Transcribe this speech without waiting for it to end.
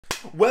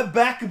We're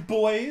back,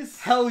 boys.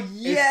 Hell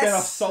yes. It's been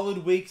a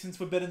solid week since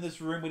we've been in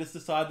this room. We just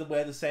decided to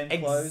wear the same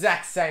clothes.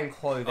 Exact same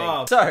clothing.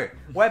 Oh. So,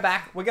 we're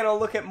back. We're going to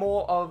look at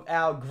more of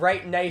our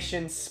great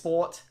nation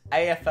sport,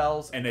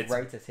 AFL's And its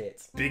greatest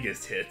hits.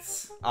 biggest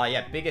hits. Oh,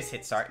 yeah, biggest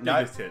hits, sorry.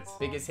 Biggest hits.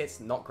 Biggest hits,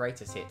 not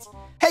greatest hits.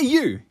 Hey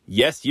you!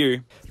 Yes,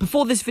 you.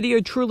 Before this video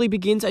truly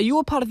begins, are you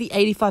a part of the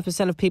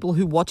 85% of people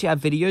who watch our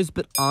videos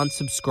but aren't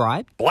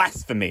subscribed?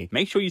 Blasphemy!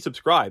 Make sure you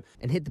subscribe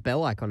And hit the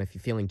bell icon if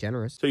you're feeling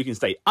generous. so you can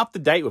stay up to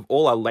date with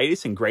all our latest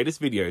and greatest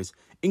videos,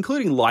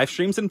 including live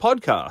streams and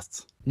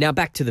podcasts. Now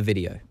back to the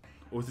video.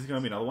 Or is this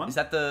going to be another one? Is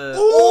that the...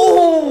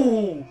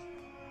 Ooh!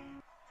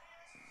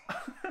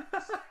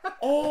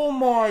 Oh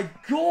my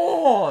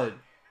god!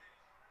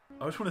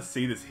 I just want to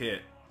see this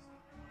hit.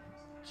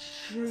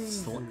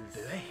 Jesus.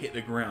 They hit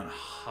the ground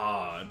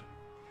hard.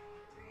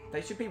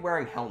 They should be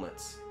wearing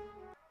helmets.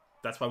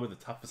 That's why we're the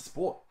toughest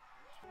sport.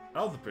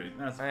 That was a pretty...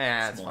 That's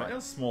Yeah, small. fine. That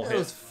was a small It hit.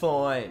 was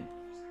fine.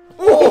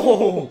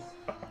 Oh!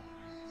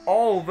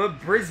 Oh, the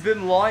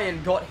Brisbane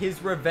Lion got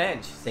his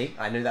revenge. See,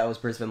 I knew that was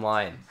Brisbane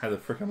Lion. Had a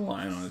freaking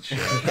lion on its shirt.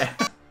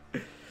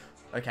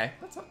 Okay.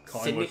 That's what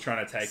Collingwood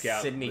trying to take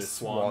out Sydney the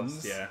Swans.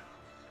 Swans. Yeah.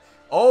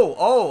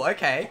 Oh,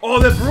 okay. Oh,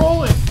 they're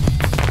brawling!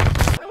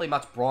 Not really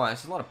much brawling,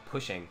 it's just a lot of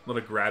pushing. A lot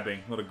of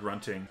grabbing, a lot of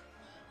grunting.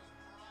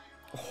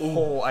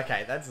 Oh,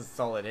 okay, that's a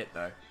solid hit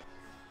though.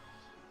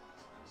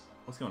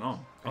 What's going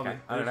on? Okay,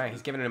 I don't know,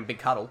 he's giving him a big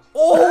cuddle.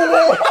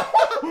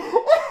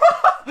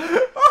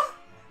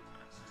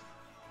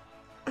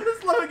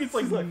 It's like it's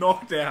like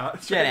knocked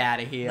out. Get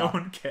out of here. No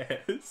one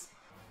cares.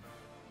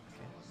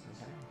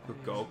 The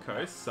Gold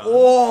Coast, son.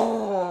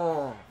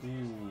 Oh!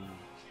 Ooh.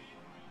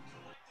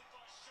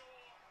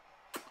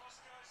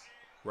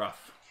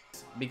 Rough.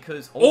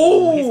 Because,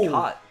 Oh! he's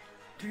cut.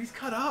 Dude, he's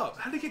cut up.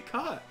 How did he get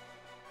cut?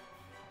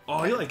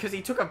 Oh, he like... Because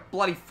he took a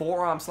bloody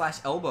forearm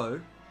 /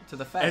 elbow to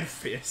the face. And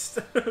fist.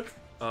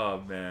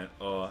 Oh, man.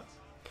 Oh.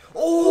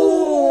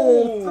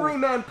 Oh! Ooh.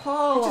 Three-man He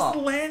parlor. just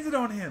landed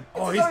on him. It's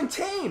Oh, his own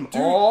team.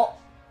 Dude. Oh!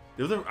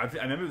 There was I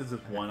remember there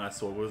was one I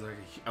saw where it was like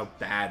a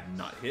bad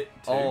nut hit,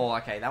 too. Oh,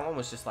 okay. That one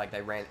was just like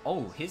they ran.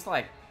 Oh, he's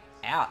like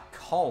out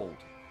cold.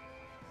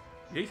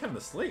 Yeah, he's having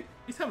a sleep.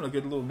 He's having a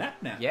good little nap.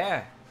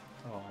 Yeah.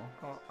 Oh.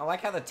 I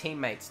like how the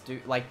teammates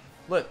do. Like,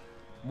 look,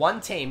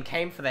 one team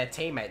came for their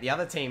teammate. The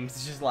other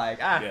team's just like,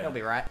 Yeah. he'll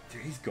be right.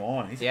 Dude, he's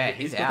gone. He's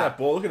He's got out. that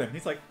ball. Look at him.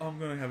 He's like, oh, I'm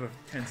going to have a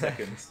 10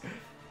 seconds.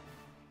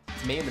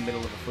 It's me in the middle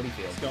of a footy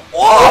field. Go.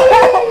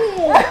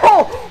 Oh,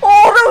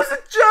 that was a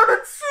German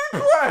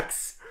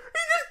suplex! He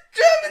just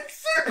German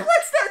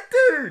suplexed that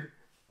dude!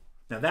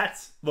 Now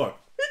that's... Look,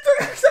 He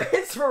took some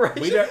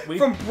inspiration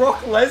from Brock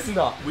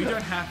Lesnar. we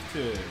don't have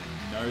to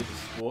know the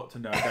sport to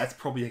know that's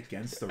probably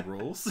against the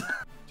rules.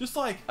 Just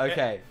like...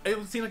 Okay. It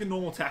would seem like a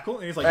normal tackle,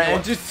 and he's like... And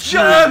 "What? just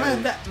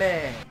German that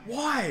man.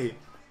 Why?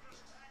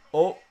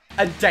 Oh,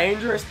 a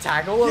dangerous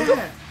tackle of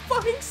Yeah. a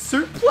fucking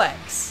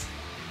suplex.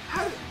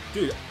 How...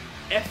 Dude,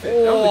 F it.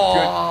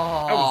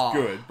 Oh. That was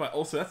good, but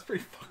also that's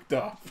pretty fucked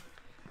up.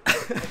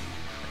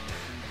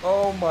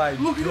 Oh my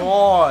Look at him.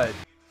 god.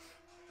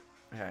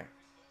 Okay.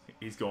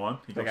 He's gone.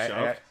 He got Okay.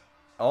 shoved. Okay.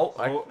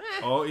 Oh,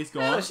 Oh, he's that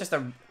gone. was just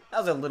that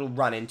was a little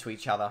run into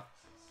each other.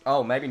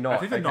 Oh, maybe not. I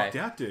think they Okay. knocked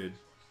out, dude.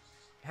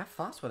 How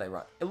fast were they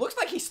run? It looks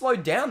like he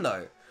slowed down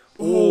though.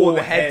 Ooh, Ooh,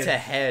 the head to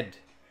head.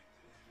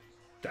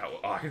 head.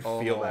 I can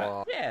feel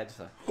that. Yeah. Just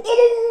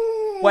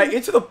Oh! Wait,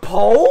 into the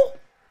pole?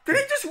 Did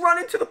he just run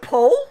into the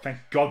pole? Thank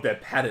God they're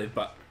padded,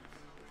 but...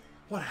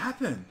 What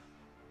happened?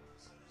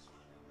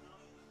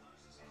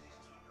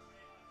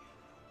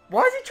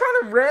 Why is he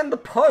trying to ram the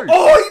post?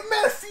 Oh, he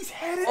messed his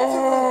head into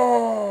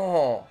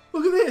Oh! it!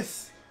 Look at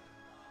this!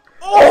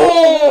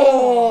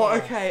 Oh!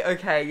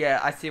 Okay, yeah,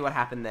 I see what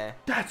happened there.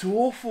 That's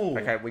awful!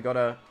 Okay, we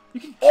gotta... You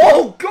can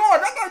Oh god,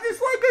 that guy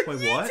just like got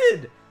Wait, what?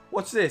 yeeted!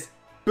 Watch this.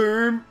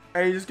 Boom!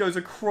 And he just goes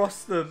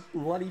across the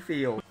bloody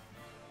field.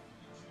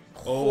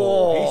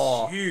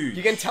 Oh, he's huge.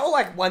 You can tell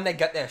like when they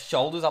get their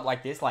shoulders up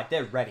like this, like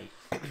they're ready.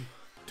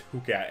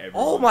 Took out everyone.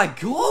 Oh my god!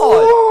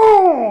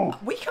 Oh!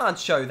 We can't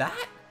show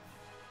that.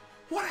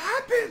 What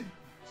happened?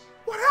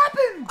 What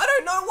happened? I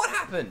don't know what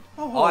happened.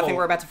 Oh. Oh, I think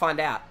we're about to find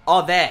out.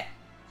 Oh, there.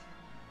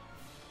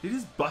 Did he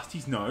just bust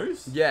his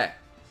nose? Yeah.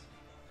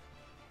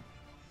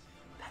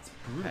 That's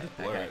brutal.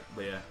 Okay.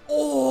 Yeah.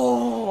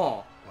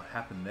 Oh! What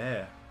happened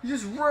there? He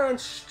just ran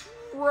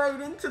straight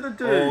into the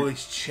dude. Oh,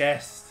 his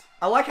chest.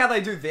 I like how they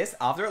do this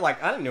after it.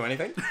 Like, I didn't do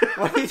anything.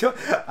 What are you doing?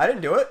 I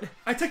didn't do it.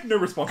 I take no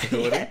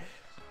responsibility. Yeah.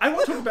 I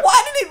want to talk about...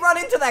 Why did he run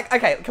into that?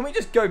 Okay, can we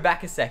just go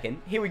back a second?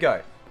 Here we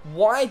go.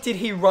 Why did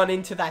he run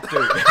into that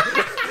dude?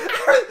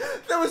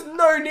 There was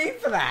no need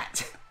for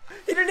that.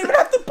 He didn't even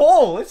have the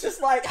ball. It's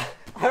just like,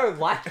 I don't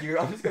like you.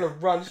 I'm just gonna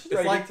run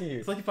straight into you.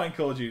 It's like you're playing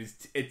Call of Duty.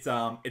 It's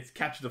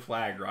capture the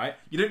flag, right?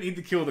 You don't need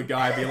to kill the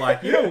guy. Be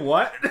like, you know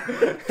what?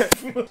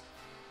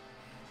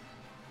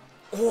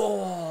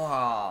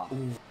 Oh.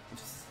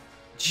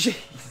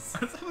 Jeez.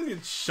 That's how you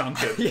get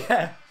shunted.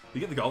 Yeah. You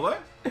get the goal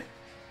though?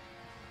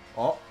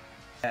 Oh.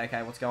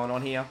 Okay, what's going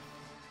on here?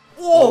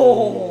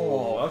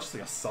 Oh, that was just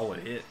like a solid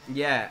hit.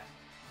 Yeah.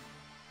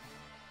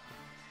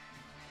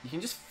 You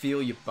can just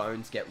feel your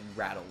bones get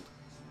rattled.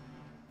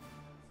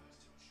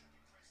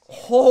 What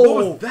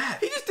Oh, was that?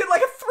 he just did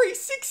like a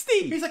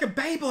 360. He's like a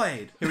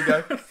Beyblade. Here we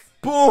go.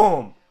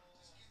 Boom.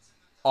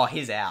 Oh,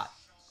 he's out.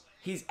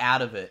 He's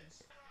out of it.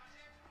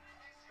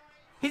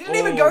 He didn't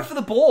even go for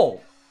the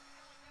ball.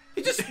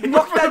 He just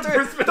knocked that dude.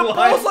 Brisbane The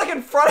line. ball's like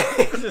in front of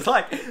him. He's just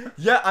like,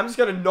 yeah, I'm just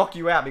gonna knock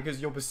you out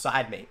because you're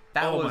beside me.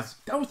 That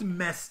That was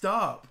messed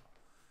up.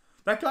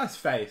 That guy's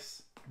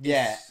face.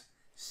 Yeah.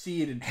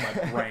 Seared into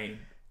my brain.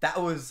 That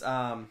was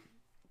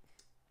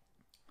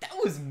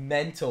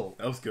mental.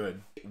 That was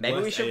good. Maybe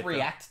we Worst should AFL.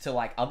 react to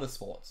like other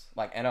sports,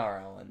 like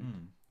NRL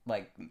and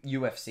like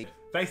UFC.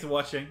 Thanks for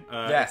watching.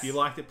 Yes. If you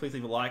liked it, please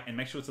leave a like and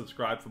make sure to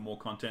subscribe for more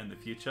content in the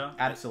future.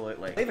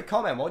 Absolutely. Leave a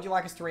comment. What would you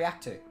like us to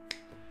react to?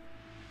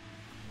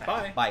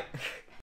 Bye. Bye.